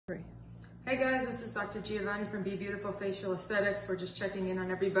Hey guys, this is Dr.G from Be Beautiful Facial Aesthetics. We're just checking in on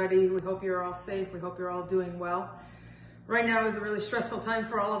everybody. We hope you're all safe. We hope you're all doing well. Right now is a really stressful time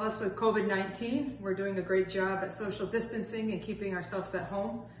for all of us with COVID-19. We're doing a great job at social distancing and keeping ourselves at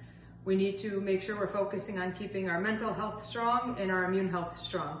home. We need to make sure we're focusing on keeping our mental health strong and our immune health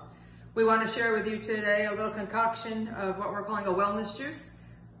strong. We want to share with you today a little concoction of what we're calling a wellness juice.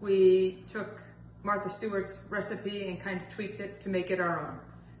 We took Martha Stewart's recipe and kind of tweaked it to make it our own.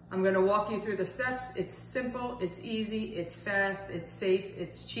 I'm going to walk you through the steps. It's simple, it's easy, it's fast, it's safe,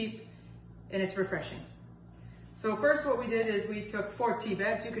 it's cheap, and it's refreshing. So first what we did is we took 4 tea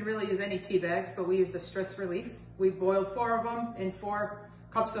bags. You can really use any tea bags, but we used a stress relief. We boiled 4 of them in 4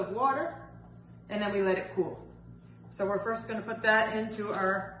 cups of water, and then we let it cool. So we're first going to put that into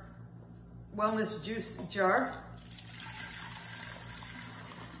our wellness juice jar.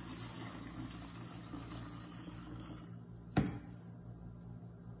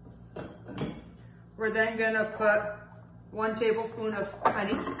 We're then going to put 1 tablespoon of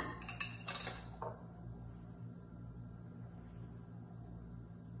honey.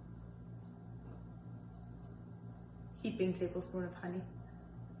 Heaping tablespoon of honey.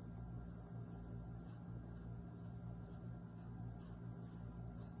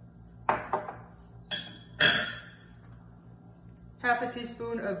 Half a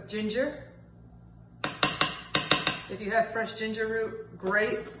teaspoon of ginger. If you have fresh ginger root,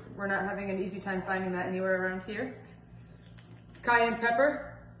 great. We're not having an easy time finding that anywhere around here. Cayenne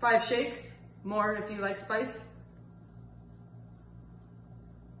pepper, 5 shakes, more if you like spice.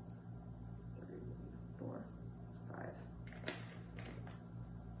 3, 4,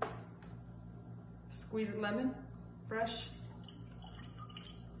 5. Squeezed lemon, fresh.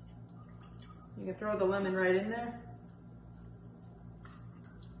 You can throw the lemon right in there.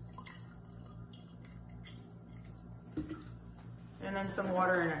 And then some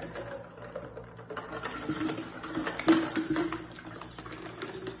water and ice.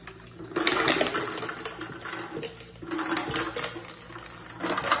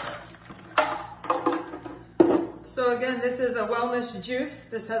 So again, this is a wellness juice.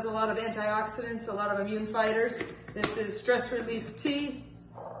 This has a lot of antioxidants, a lot of immune fighters. This is stress relief tea,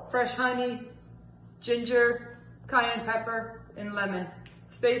 fresh honey, ginger, cayenne pepper, and lemon.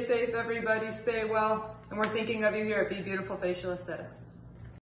 Stay safe, everybody. Stay well. And we're thinking of you here at Be Beautiful Facial Aesthetics.